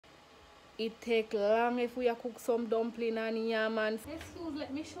It take long if we cook some dumpling and yam and... Excuse,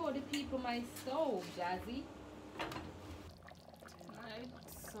 let me show the people my stove, Jazzy. Right,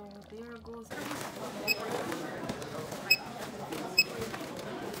 so there goes the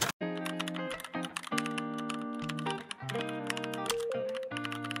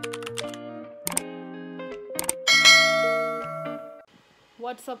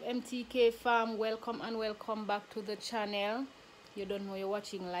What's up, MTK fam? Welcome and welcome back to the channel. You don't know you're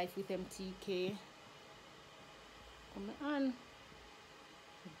watching Life with MTK. Come on.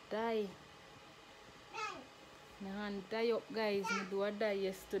 Die. My hand die up, guys. I do a die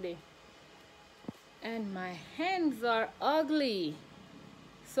yesterday. And my hands are ugly.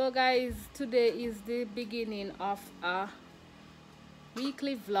 So guys, today is the beginning of a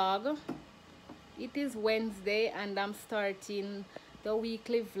weekly vlog. It is Wednesday and I'm starting the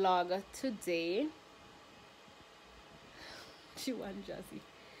weekly vlog today. She want Jazzy.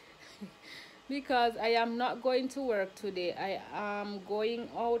 Because I am not going to work today. I am going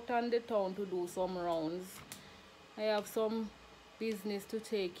out on the town to do some rounds. I have some business to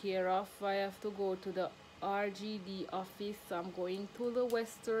take care of. I have to go to the RGD office. I'm going to the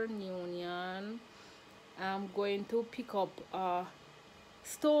Western Union. I'm going to pick up a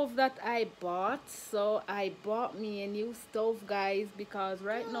stove that I bought. So I bought me a new stove, guys, because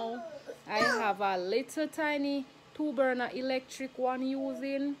right now I have a little tiny 2-burner electric one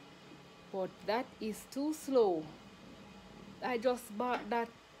using, but that is too slow. I just bought that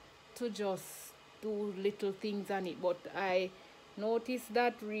to just do little things on it, but I noticed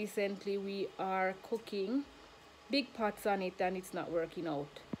that recently we are cooking big pots on it and it's not working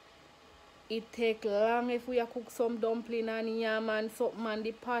out. It take long if we cook some dumpling and yam and something on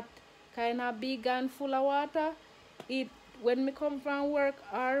the pot kind of big and full of water. When me come from work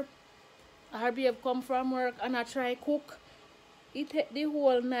or babe come from work and I try cook, it take the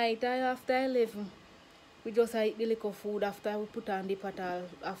whole night. After 11 we just eat the little food after we put on the pot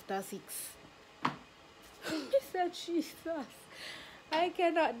after 6. I said, Jesus, I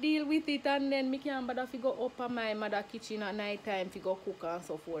cannot deal with it, and then me can't bother to go up on my mother kitchen at night time to go cook and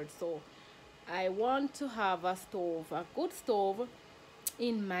so forth. So I want to have a stove, a good stove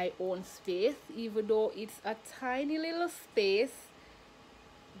in my own space, even though it's a tiny little space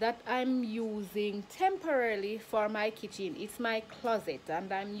that I'm using temporarily for my kitchen. It's my closet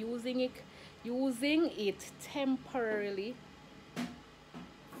and I'm using it temporarily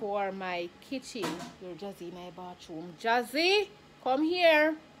for my kitchen. You're Jazzy in my bathroom. Jazzy, come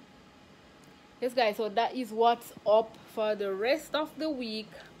here. Yes guys, so that is what's up for the rest of the week.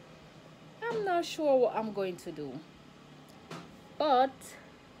 I'm not sure what I'm going to do, but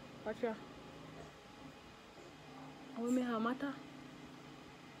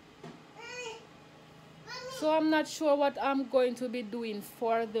so I'm not sure what I'm going to be doing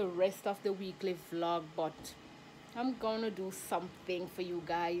for the rest of the weekly vlog, but I'm gonna do something for you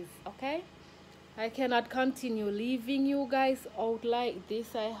guys, okay? I cannot continue leaving you guys out like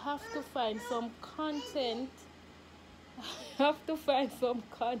this. I have to find some content. I have to find some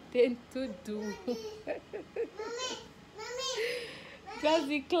content to do.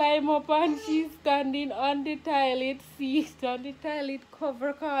 Jazzy climb up and she's standing on the toilet seat, on the toilet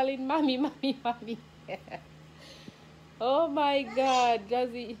cover, calling mommy, mommy, mommy. Oh my God,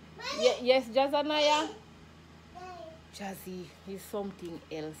 Jazzy. Yes, Jazanaya. Jazzy is something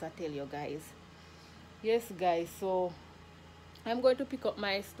else, I tell you guys. Yes guys, so I'm going to pick up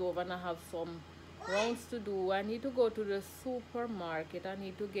my stove and I have some rounds to do. I need to go to the supermarket. I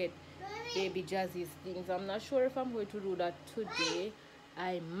need to get baby Jazzy's things. I'm not sure if I'm going to do that today.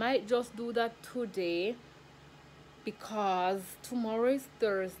 I might just do that today because tomorrow is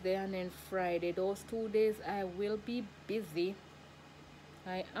Thursday and then Friday. Those 2 days I will be busy.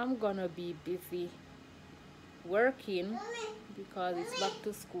 I am gonna be busy working because it's back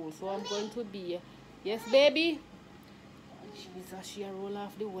to school. So I'm going to be, yes baby, she roll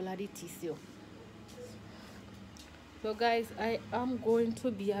off the whole of the tissue. So guys, I am going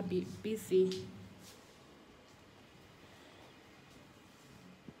to be a bit busy.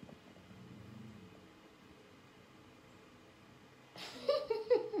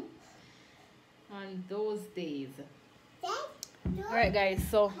 On those days. Alright guys,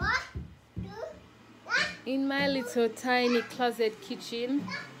 so in my little tiny closet kitchen,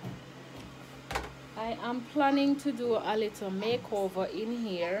 I am planning to do a little makeover in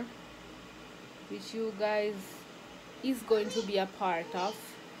here, which you guys is going to be a part of.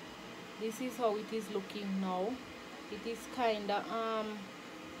 This is how it is looking now. It is kinda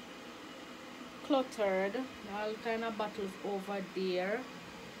cluttered, all kind of bottles over there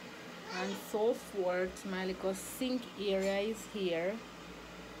and so forth. My little sink area is here.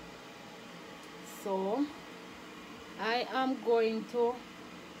 So I am going to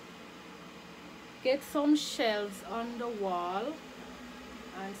get some shelves on the wall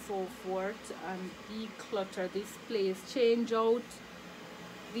and so forth and declutter this place, change out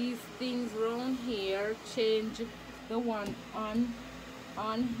these things around here, change the one on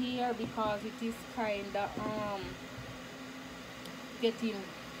here because it is kind of getting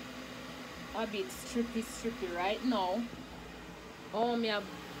a bit strippy right now. Oh, me have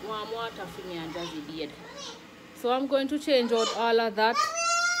warm water for me and Jazzy bed. So I'm going to change out all of that.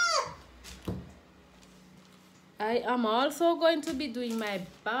 I am also going to be doing my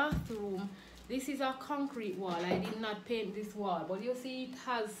bathroom. This is a concrete wall. I did not paint this wall, but you see it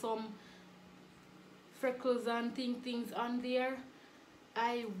has some freckles and things on there.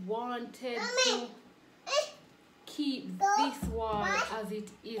 I wanted to keep this wall as it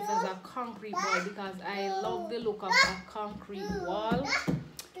is, as a concrete wall, because I love the look of a concrete wall.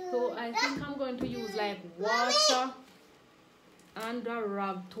 So I think I'm going to use like water and a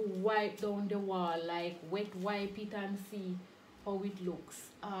rag to wipe down the wall, like wet wipe it and see how it looks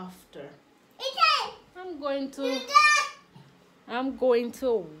after. I'm going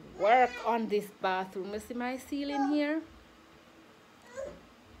to work on this bathroom. You see my ceiling here?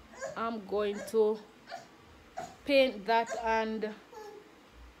 I'm going to paint that and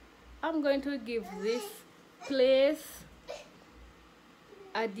I'm going to give this place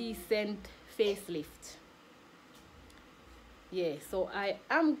a decent facelift. Yeah, so I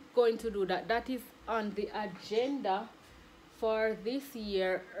am going to do that. That is on the agenda for this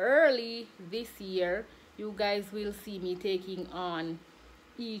year. Early this year, you guys will see me taking on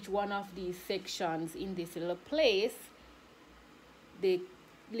each one of these sections in this little place. The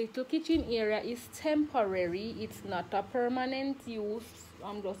little kitchen area is temporary. It's not a permanent use.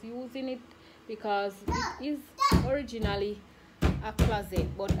 I'm just using it because it is originally a closet,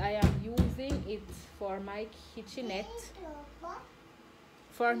 but I am using it for my kitchenette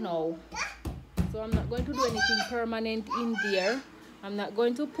for now. So I'm not going to do anything permanent in there. I'm not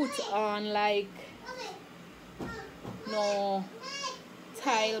going to put on like no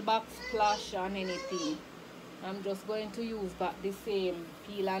tile backsplash on anything. I'm just going to use back the same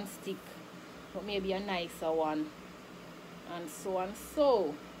peel and stick, but maybe a nicer one, and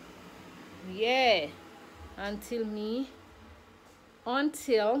so yeah, until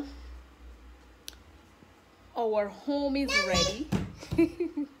our home is ready.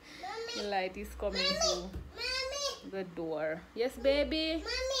 The light is coming through the door. Yes, baby.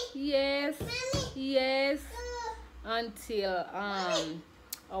 Yes. Yes. Until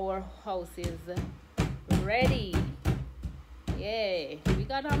our house is ready. Yeah, we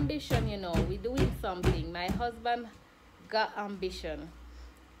got ambition, you know. We're doing something. My husband got ambition.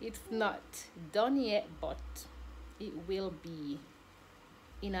 It's not done yet, but it will be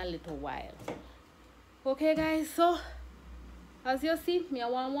in a little while. Okay, guys, so as you see, me I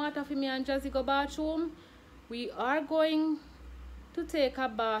want water for me and Jazzy go bathroom. We are going to take a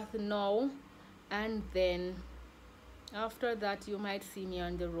bath now, and then after that you might see me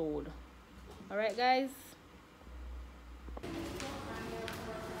on the road. All right, guys.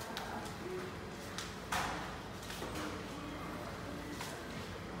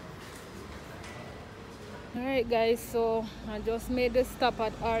 Alright guys, so I just made a stop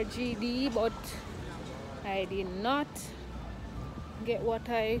at RGD, but I did not get what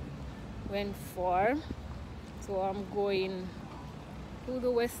I went for. So I'm going to the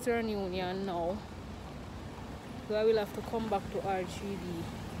Western Union now. So I will have to come back to RGD.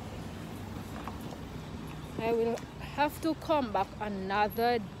 I will have to come back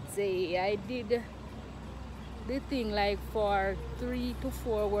another day. I did the thing like for 3 to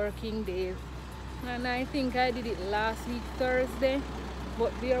 4 working days. And I think I did it last week Thursday,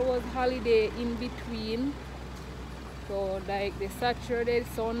 but there was holiday in between. So like the Saturday,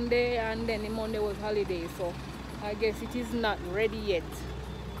 Sunday, and then the Monday was holiday. So I guess it is not ready yet.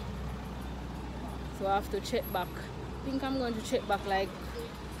 So I have to check back. I think I'm going to check back, like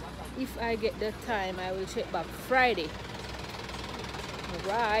if I get the time I will check back Friday.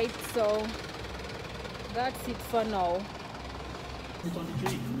 Right, so that's it for now.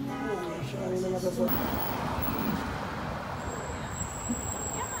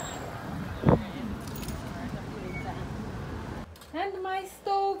 And my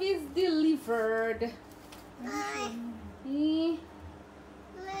stove is delivered.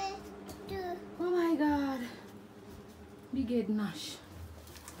 Oh my god, big head Nash.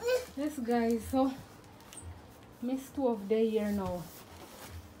 Yes guys, so my stove there here now.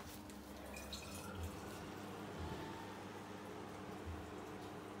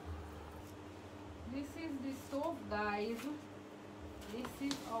 This is the stove, guys.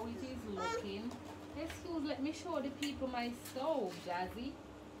 This is how it is looking. Excuse, let me show the people my stove, Jazzy.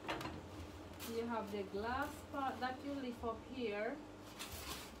 You have the glass part that you lift up here.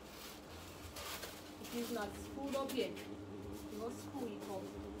 It is not screwed up yet. You go screw it up.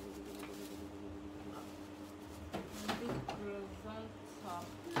 And this grills on top.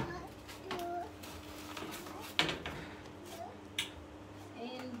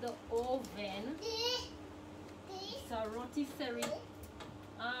 In the oven, it's a rotisserie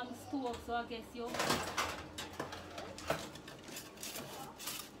stove, so I guess you're going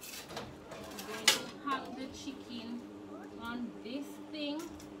to hang the chicken on this thing.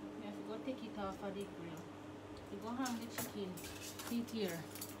 You have to go take it off of the grill. You go hang the chicken. See it here,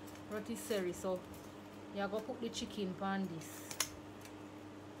 rotisserie. So you're going to put the chicken on this.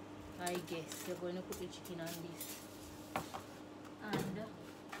 I guess you're going to put the chicken on this. And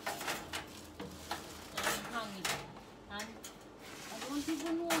hang it. And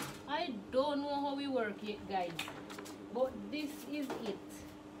I don't know how we work it, guys, but this is it.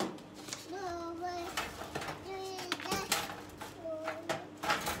 Come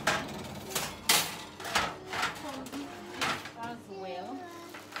with this as well.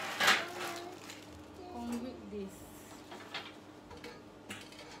 Come with this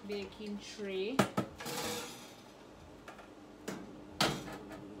baking tray.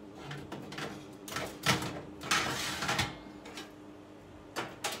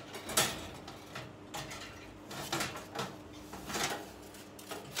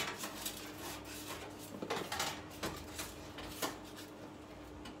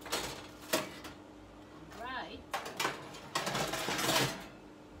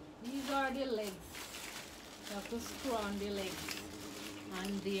 The legs, you have to screw on the legs,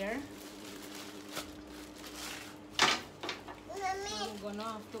 and there. I'm gonna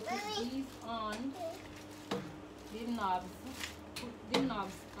have to put these on the knobs. Put the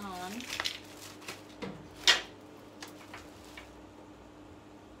knobs on.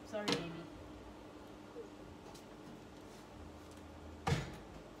 Sorry, baby.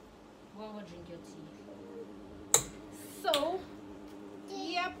 Go over, drink your tea. So,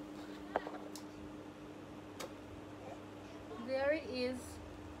 yep. There it is.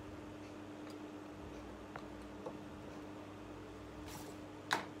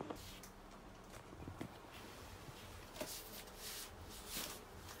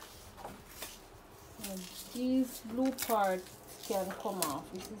 And these blue parts can come off.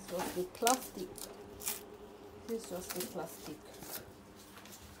 This is just the plastic. This is just the plastic.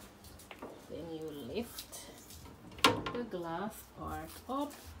 Then you lift the glass part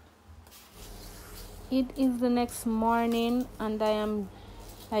up. It is the next morning, and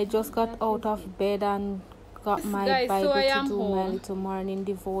I just got out of bed and got my Bible to do my little morning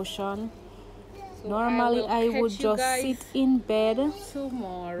devotion. So normally I would just sit in bed,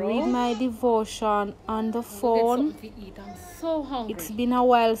 read my devotion on the phone. I'm so hungry. It's been a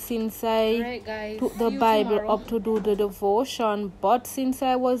while since I took the Bible up to do the devotion, but since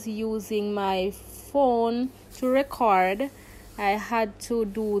I was using my phone to record, I had to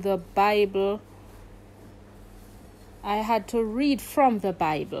do the Bible. I had to read from the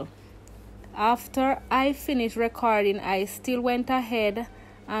Bible. After I finished recording, I still went ahead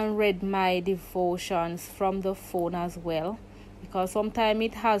and read my devotions from the phone as well, because sometimes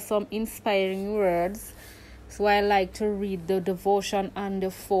it has some inspiring words, so I like to read the devotion on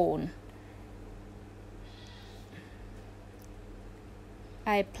the phone.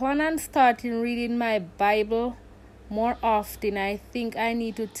 I plan on starting reading my Bible more often. I think I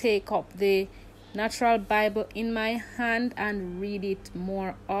need to take up the natural Bible in my hand and read it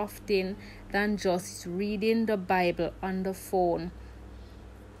more often than just reading the Bible on the phone.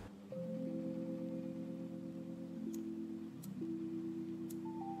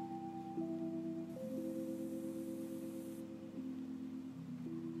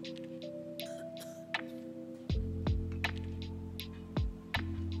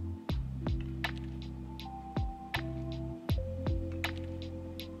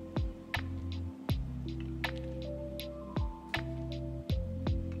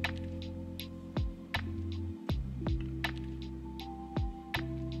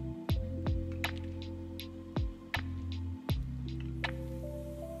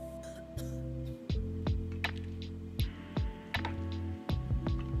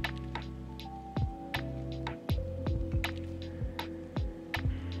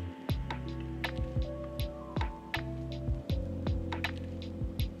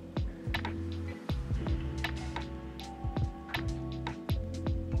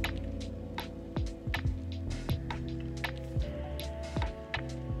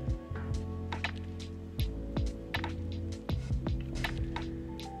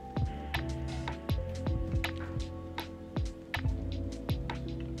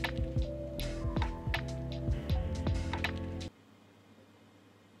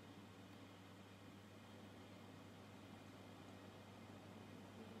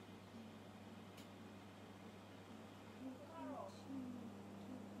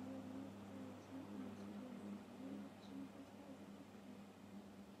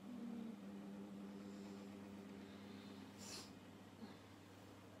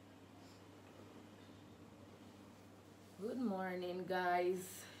 Good morning,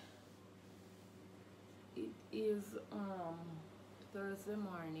 guys. It is Thursday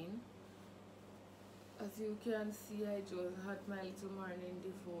morning. As you can see, I just had my little morning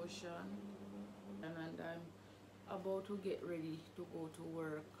devotion and I'm about to get ready to go to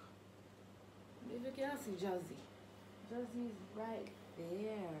work. If you can see Jazzy is right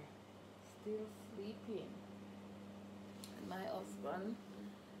there, still sleeping. And my husband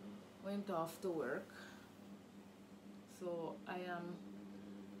went off to work, so I am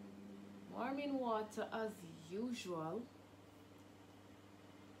warming water as usual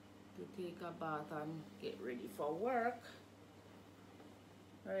to take a bath and get ready for work.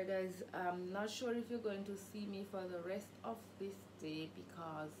 Alright guys, I'm not sure if you're going to see me for the rest of this day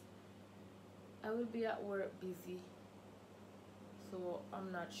because I will be at work busy, so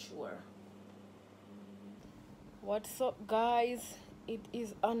I'm not sure. What's up guys? It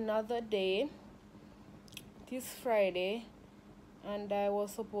is another day. It is Friday and I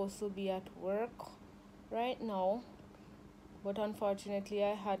was supposed to be at work right now, but unfortunately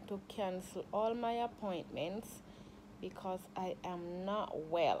I had to cancel all my appointments because I am not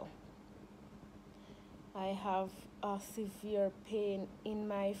well. I have a severe pain in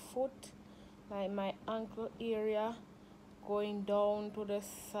my foot, like my ankle area, going down to the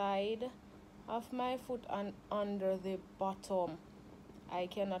side of my foot and under the bottom. I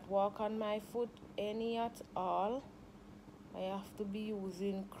cannot walk on my foot any at all. I have to be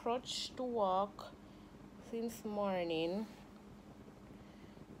using crutch to walk since morning.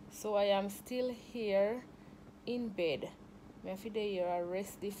 So I am still here in bed. I have to here I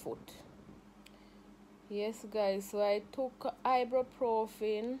rest the foot. Yes guys, so I took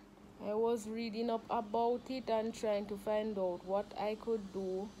ibuprofen. I was reading up about it and trying to find out what I could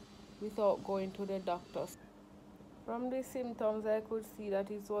do without going to the doctor. From the symptoms I could see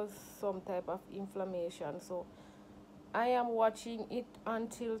that it was some type of inflammation, so I am watching it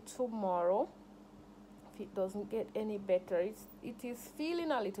until tomorrow. If it doesn't get any better, it is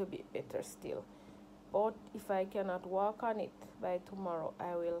feeling a little bit better still, but if I cannot walk on it by tomorrow,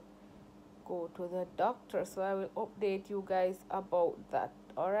 I will go to the doctor. So I will update you guys about that.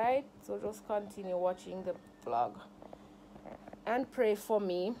 Alright, so just continue watching the vlog and pray for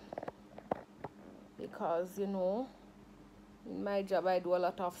me, because you know in my job I do a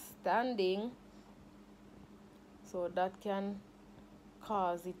lot of standing, so that can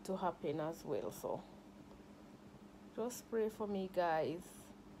cause it to happen as well. So just pray for me guys.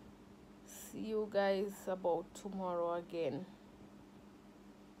 See you guys about tomorrow again.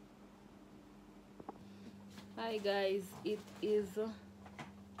 Hi guys, it is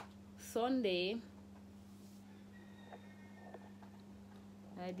Sunday.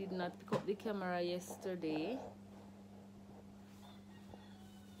 I did not pick up the camera yesterday.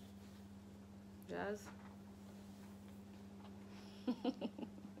 Jazz.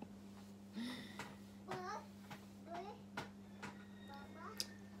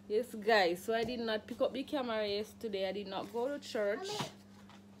 Yes guys, so I did not pick up the camera yesterday. I did not go to church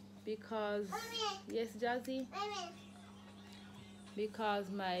because yes Jazzy, because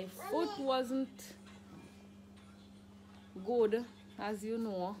my foot wasn't good, as you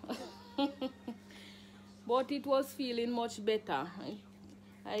know. But it was feeling much better.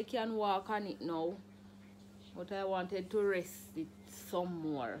 I can walk on it now, but I wanted to rest it some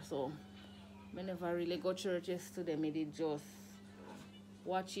more, so I never really go to church yesterday. I did just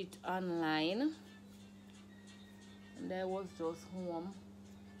watch it online and I was just home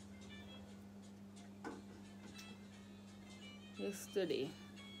yesterday.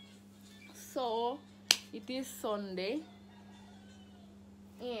 So it is Sunday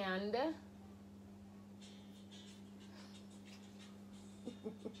and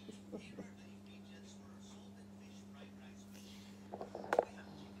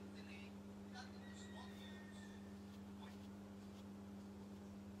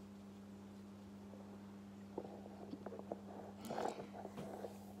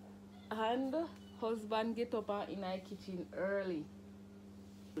husband get up in our kitchen early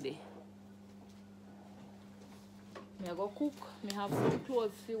today. Me I go cook, me have some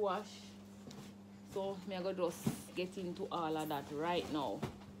clothes to wash, so me I go just get into all of that right now.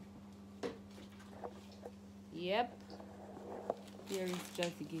 Yep, here is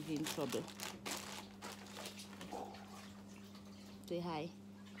Jazzy giving trouble. Say hi.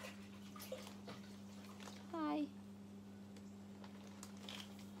 Hi.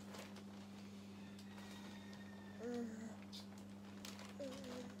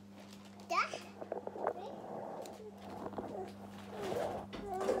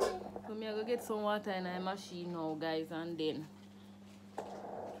 So me I go get some water in my machine now guys, and then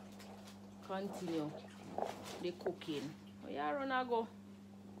continue the cooking. Where you run a go?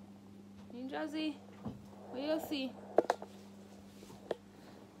 Ninjazi, what you see?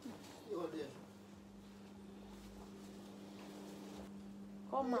 You're there.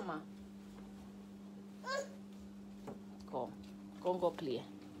 Come, mama. Come. Come go play.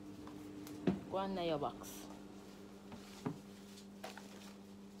 Go under your box.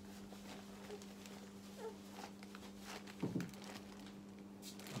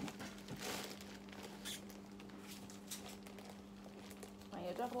 And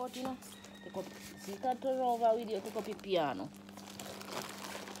you talk about, you know, take up, see that turn over with you, take up your piano.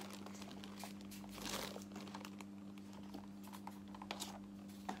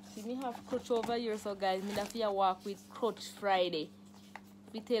 See me have crutch over here, so guys, me have to walk with crutch Friday.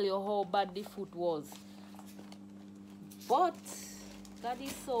 We tell you how bad the foot was. But God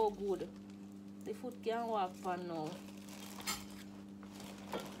is so good. The foot can walk on now.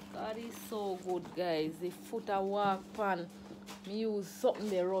 God is so good, guys. The foot a walk on. Me use something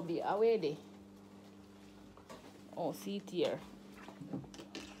there, rub it away there. Oh, see it here.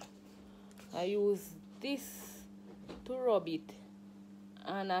 I use this to rub it.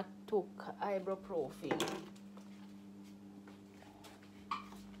 And I took ibuprofen.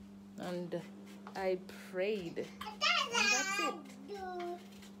 And I prayed. And that's it.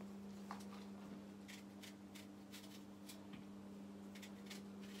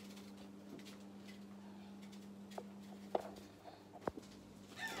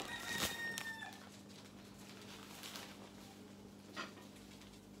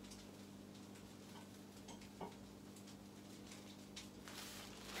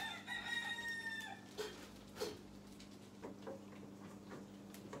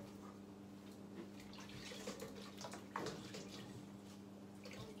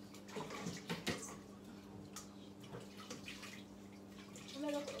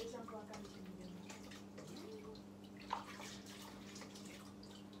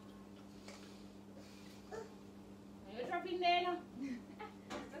 You're dropping there now.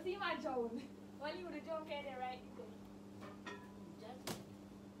 Let's see my Joan. Well, you would have Joan get it right.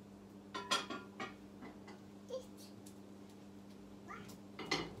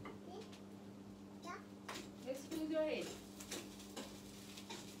 Excuse your head.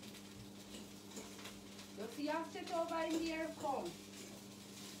 You see you sit over in here, come.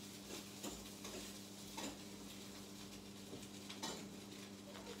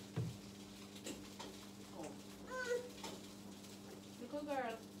 Little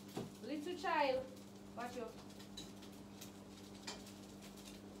girl, little child, watch your.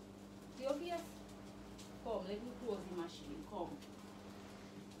 See your face? Come, let me close the machine, come.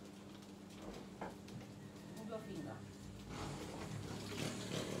 Move your finger.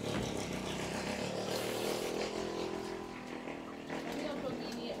 Let me not plug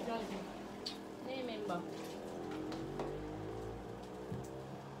in yet, Johnny. Remember.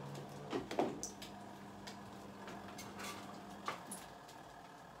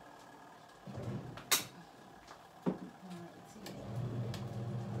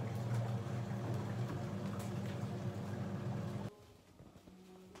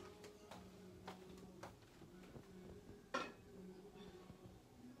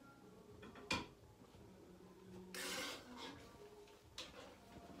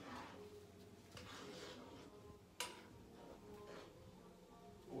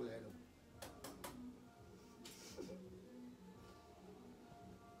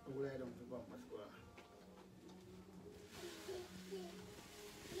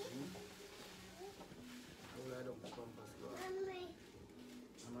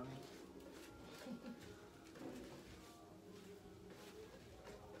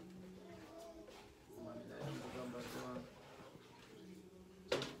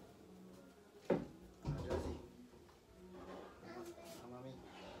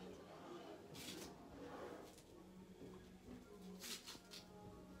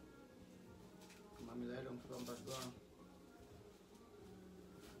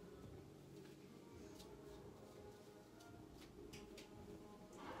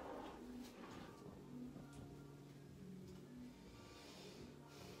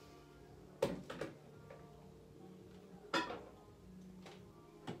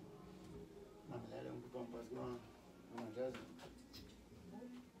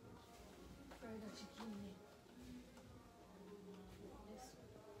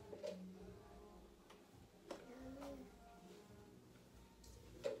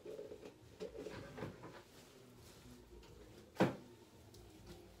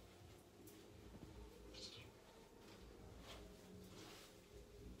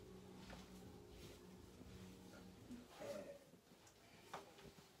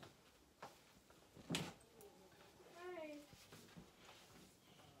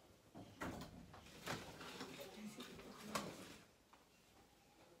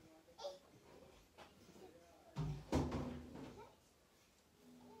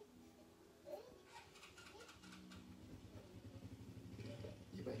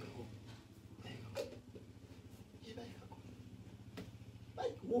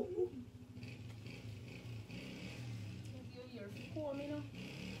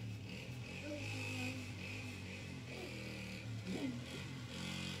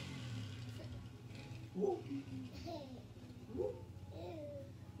 Go,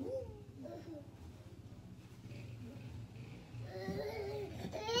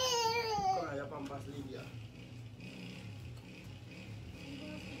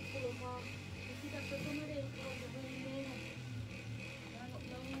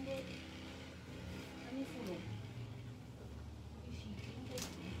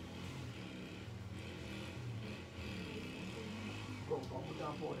 put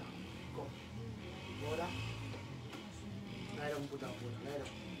down powder. Go. Powder. Lie down, put down powder. Lie down.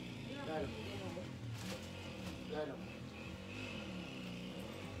 Lie down. Lie down.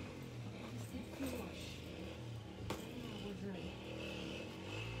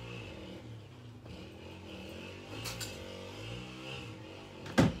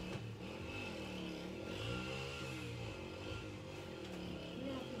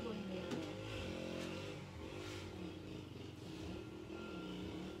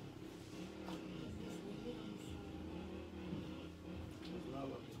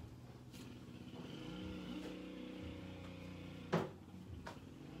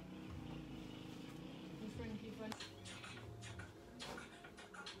 Different.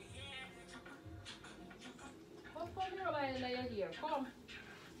 Come here, while you're here. Come.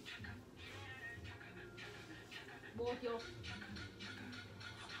 Both your.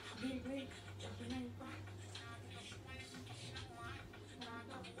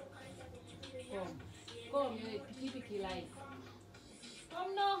 Come. Come, you picky like.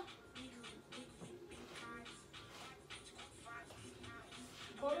 Come now.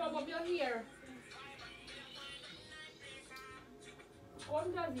 Come rub up your hair.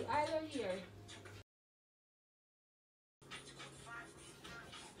 Come does the eye of here.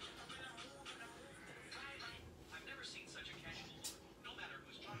 I've never seen such a casual look. No matter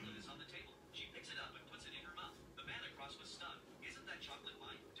whose chocolate is on the table, she picks it up and puts it in her mouth. The man across was stunned. Isn't that chocolate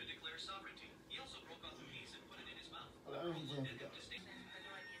mine? To declare sovereignty. He also broke off a piece and put it in his mouth.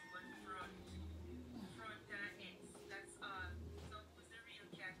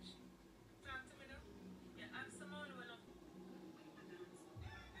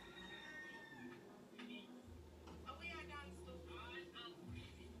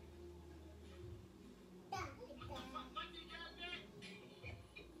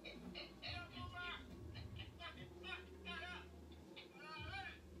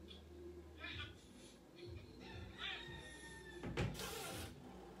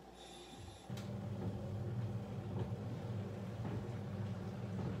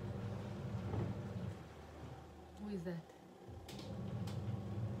 Who is that?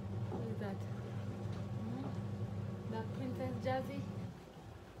 Who is that? That Princess Jazzy?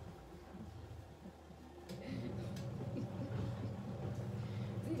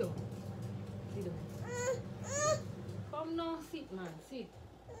 Zido. Zido. Come now, sit man, sit.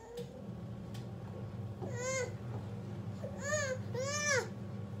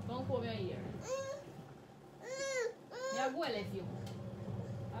 Don't come your ear. Yeah, go let you.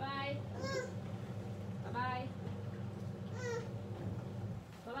 Bye bye. Bye bye.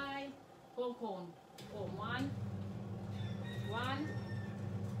 Bye bye. Come. Come. One.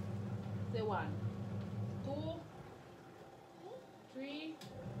 Say 1, 2, 3.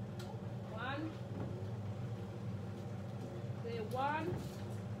 1. Say 1.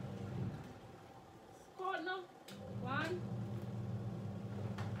 Squat now. 1.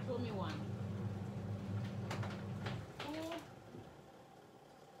 Show me 1.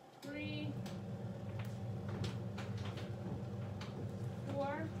 2, 3,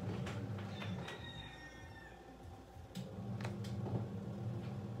 4.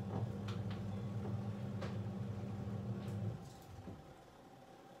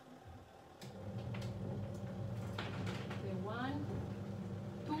 Say 1,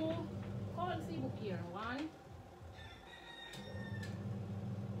 2. Go and see book here. 1.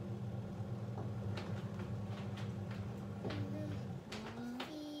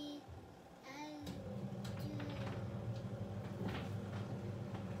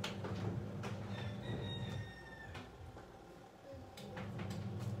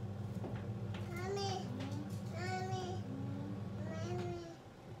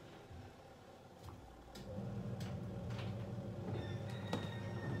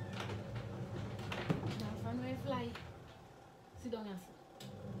 Fly. Sit down, yes.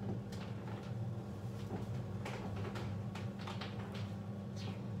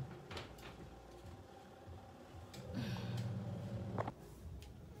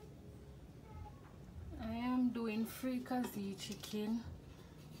 I am doing fricassee chicken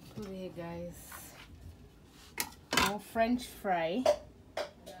today, guys. No French fry.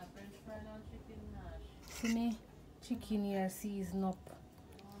 Yeah, French fry and chicken mash. See me chicken here season up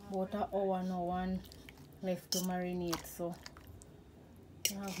about an hour now, and left to marinate. So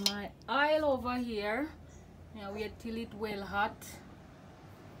I have my oil over here. Now wait till it well hot,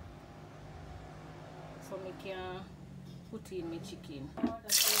 so I can put in my chicken.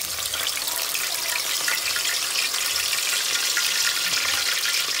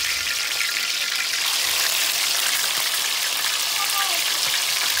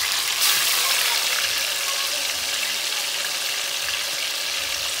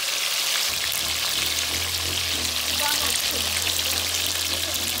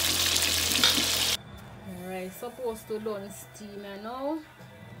 Alright, supposed to done steam now.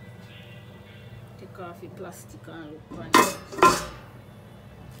 Take off the plastic and look on it.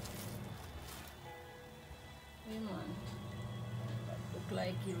 Hey man, look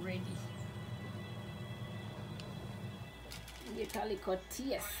like it's ready. Get a little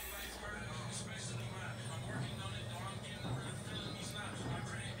taste.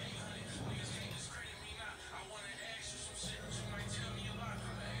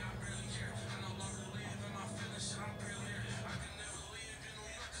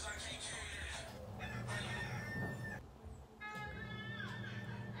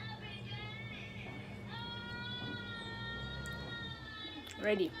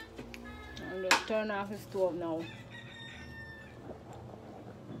 Ready. I'm gonna turn off the stove now.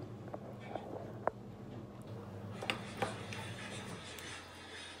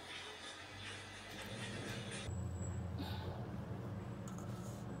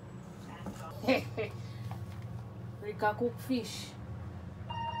 Rika cook fish.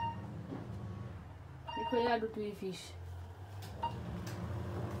 Look what you do to the fish.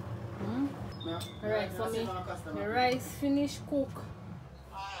 Alright, so my rice finish cook.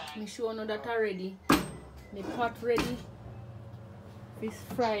 Me show you that already. The pot ready. Fish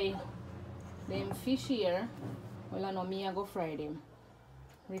fry them fish here. Well, I know me I go fry them.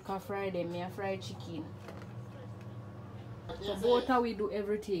 Rika fry them, me I fry chicken. So both how we do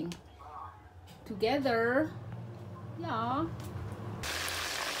everything together. Yeah.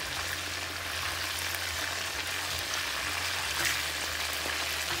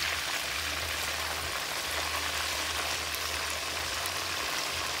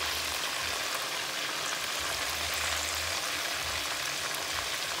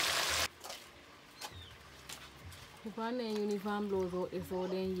 If I name uniform blows out, it's all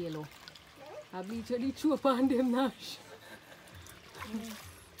then yellow. I bleach the chop on them nash.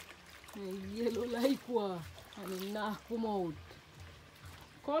 Yellow like what? And it knock them out.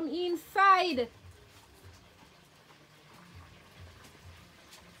 Come inside.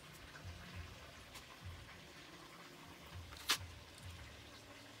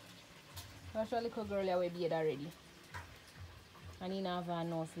 That's a little girl that we beard already. And he never have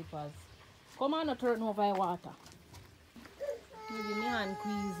no slippers. Come on, not turn over water. Maybe me hand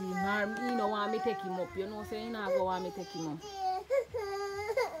squeeze him. Or you know want me take him up. You know say you not go want me take him up.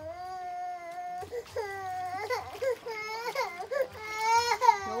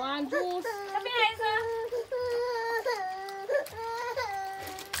 You want juice? Come here, Isa.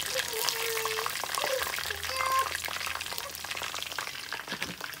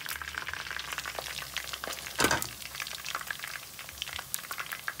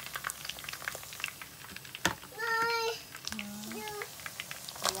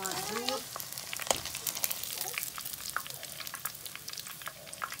 You want juice?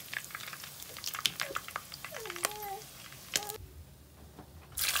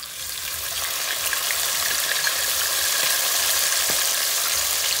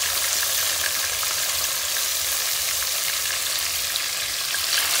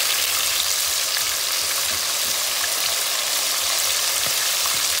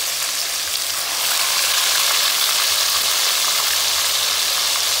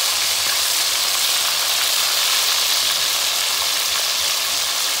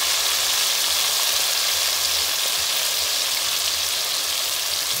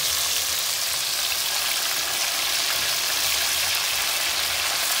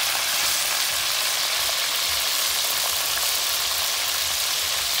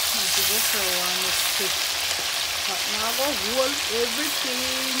 Go for one stick. But now go hold everything.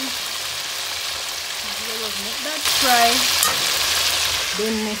 Just make that fry.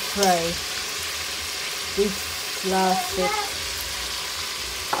 Then make fry this last step.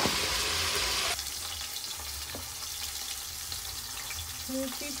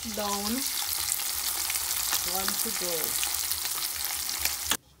 Put it down. One to go.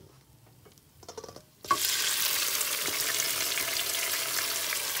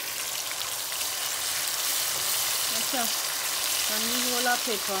 And you will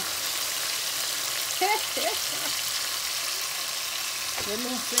pepper. Let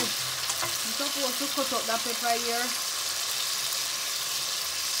me see. I'm supposed to cut up that pepper here.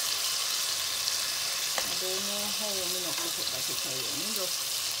 I don't know how I'm gonna cut up that pepper here. I'm just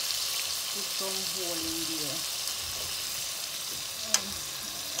put some hole in there.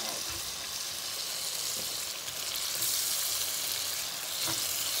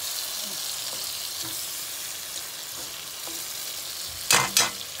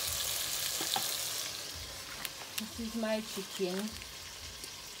 This is my chicken,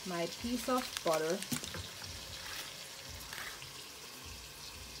 my piece of butter.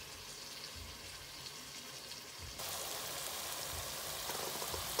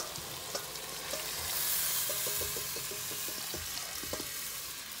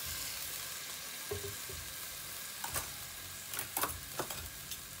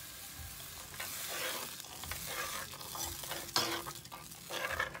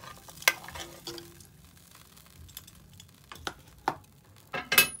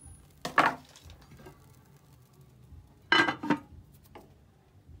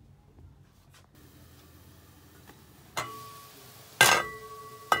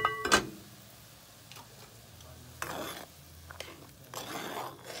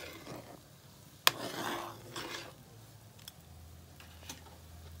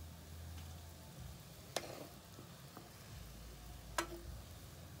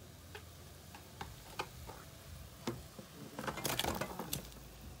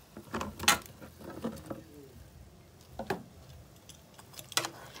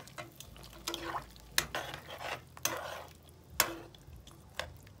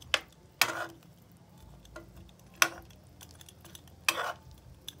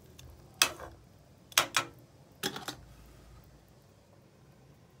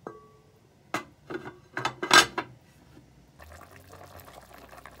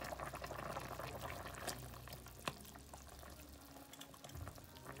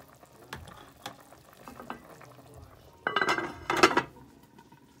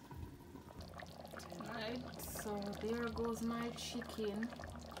 So there goes my chicken.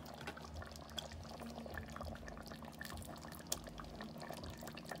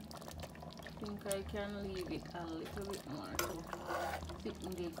 I think I can leave it a little bit more to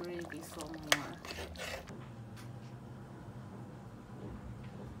thicken the gravy some more.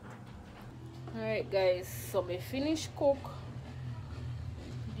 Alright guys, so we finish cook.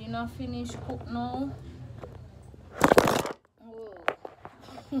 Dinner finish cook now. Whoa.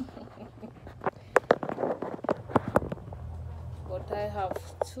 But I have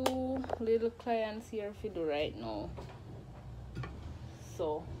 2 little clients here to do right now,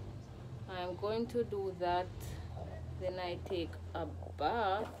 so I'm going to do that, then I take a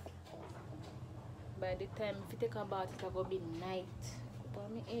bath. By the time if you take a bath, it's gonna be night. Put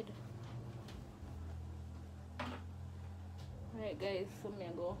on my head. Alright guys, so me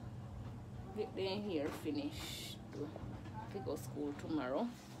go get them here finished to go school tomorrow.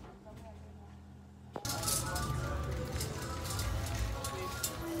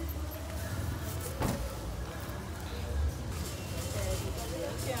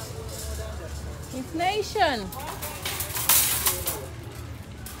 It's Nation.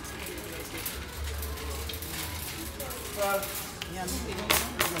 Yeah,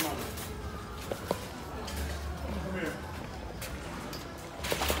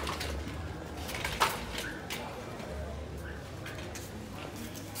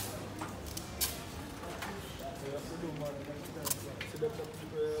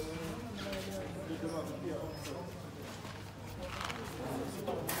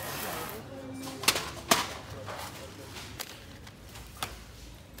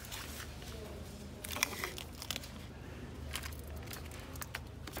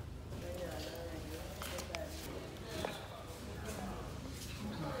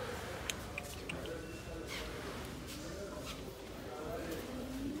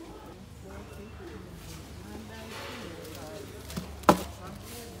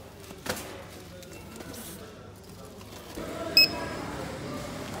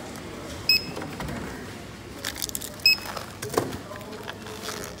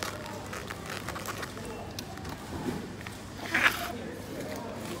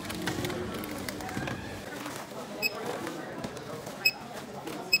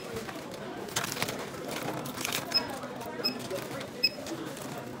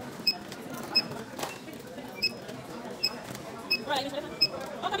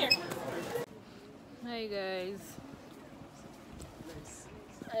 come here. Hi guys,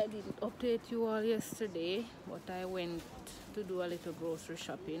 I didn't update you all yesterday, but I went to do a little grocery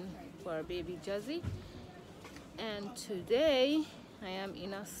shopping for our baby Jazzy, and today I am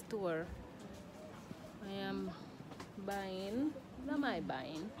in a store. I am buying, what am I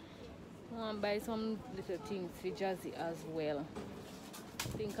buying? I want to buy some little things for Jazzy as well.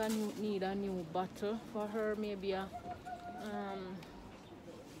 I think I need a new bottle for her, maybe a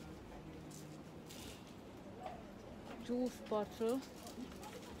juice bottle.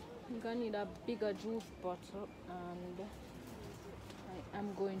 I think I need a bigger juice bottle, and I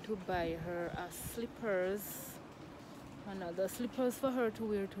am going to buy her a slippers, another slippers for her to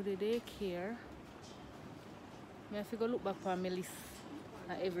wear to the daycare. I have to go look back for my list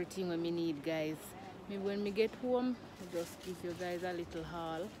of everything we need, guys. Maybe when we get home, I'll just give you guys a little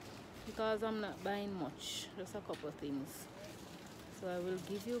haul, because I'm not buying much, just a couple things. So I will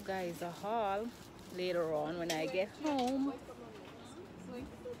give you guys a haul later on when I get home.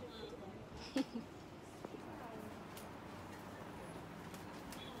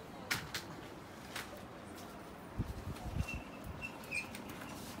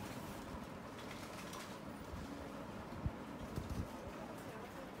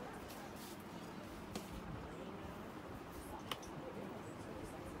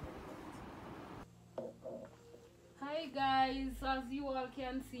 Hi guys, as you all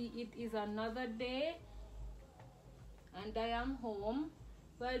can see, it is another day and I am home.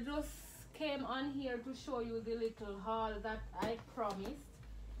 So I just came on here to show you the little haul that I promised,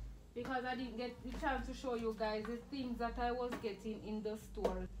 because I didn't get the chance to show you guys the things that I was getting in the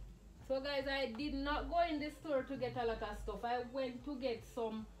store. So guys, I did not go in the store to get a lot of stuff. I went to get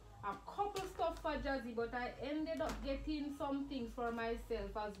a couple stuff for Jazzy, but I ended up getting some things for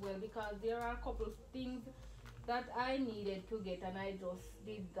myself as well, because there are a couple things that I needed to get, and I just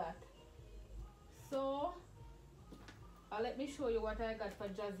did that. So let me show you what I got for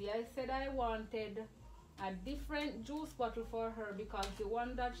Jazzy. I said I wanted a different juice bottle for her, because the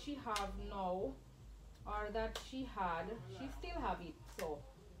one that she have now, or that she had, she still have it, so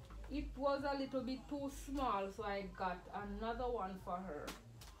it was a little bit too small, so I got another one for her.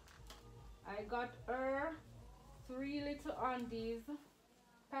 I got her 3 little undies,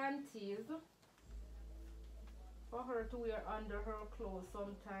 panties, for her to wear under her clothes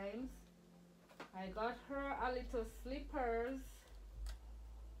sometimes. I got her a little slippers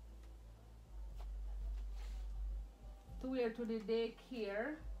to wear to the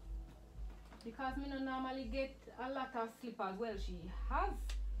daycare, because me don't normally get a lot of slippers. Well, she has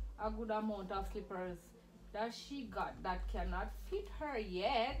a good amount of slippers that she got that cannot fit her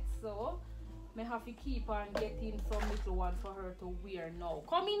yet, so me have to keep on getting some little ones for her to wear now.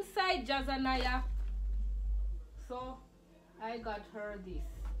 Come inside, Jazanaya. So I got her this.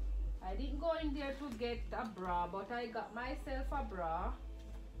 I didn't go in there to get a bra, but I got myself a bra.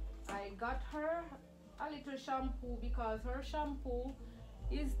 I got her a little shampoo, because her shampoo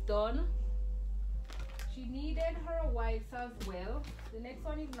is done. She needed her wipes as well. The next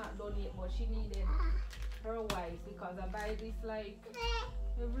one is not done yet, but she needed her wipes, because I buy this like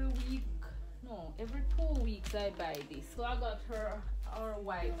every week. No, every 2 weeks I buy this. So I got her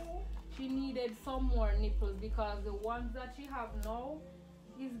wipes. She needed some more nipples, because the ones that she have now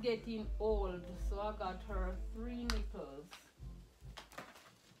is getting old. So I got her 3 nipples.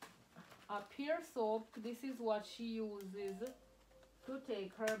 A pear soap. This is what she uses to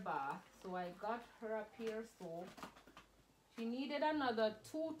take her bath. So I got her a pear soap. She needed another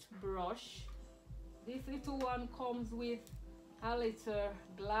toothbrush. This little one comes with a little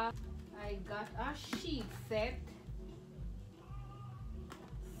glass. I got a sheet set,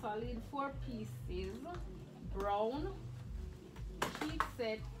 solid 4 pieces, brown sheet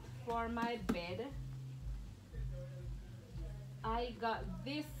set for my bed. I got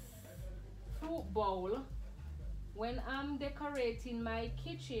this fruit bowl. When I'm decorating my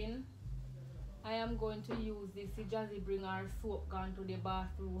kitchen, I am going to use this. See, Jazzy bring her soap gone to the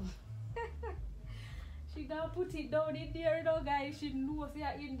bathroom. She gonna put it down in there though, guys. She knows you're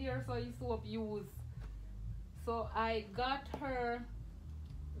in there, so it's soap use. So I got her,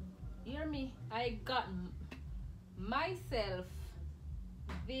 hear me, I got myself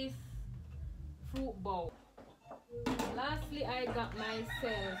this fruit bowl. Lastly, I got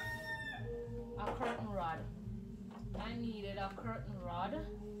myself a curtain rod. I needed a curtain rod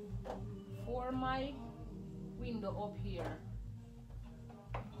for my window up here.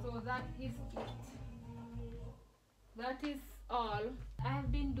 So that is it. That is all. I have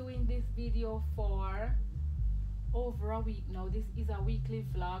been doing this video for over a week now. This is a weekly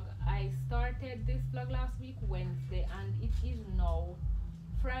vlog. I started this vlog last week Wednesday, and it is now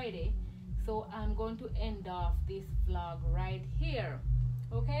Friday, so I'm going to end off this vlog right here.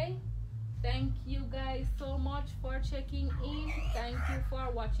 Okay, thank you guys so much for checking in. Thank you for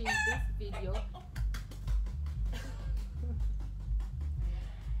watching this video.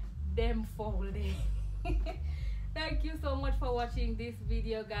 Them folding. Thank you so much for watching this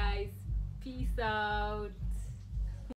video, guys. Peace out.